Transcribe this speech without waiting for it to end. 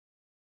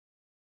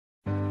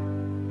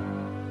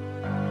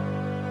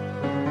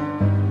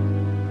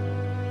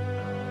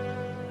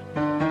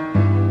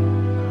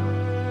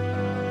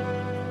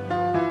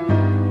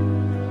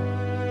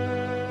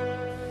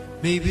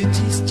Maybe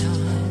this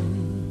time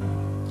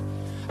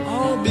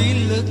I'll be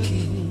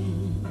lucky.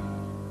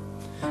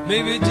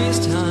 Maybe this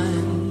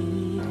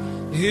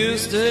time he'll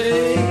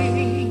stay.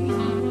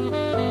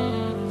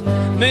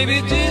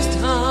 Maybe this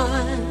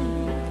time,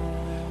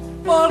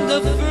 for the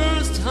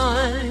first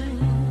time,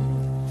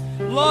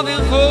 love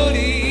is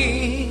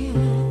hurting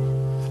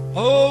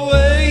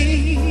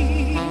away.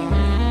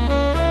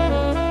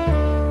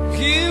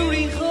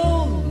 Hearing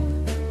hold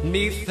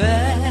me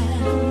fast,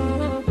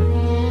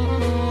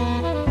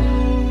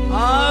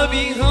 I'll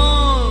be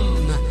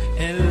home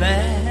at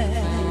last.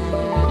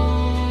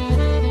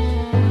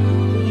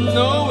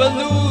 No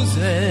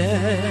loser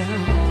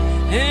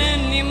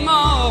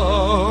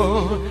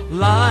anymore,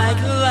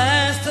 like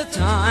last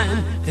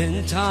time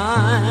and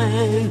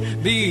time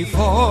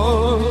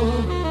before.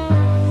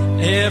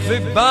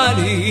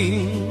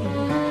 Everybody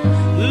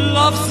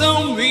loves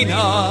some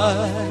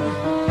winner,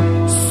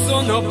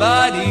 so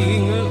nobody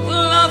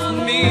loves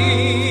me.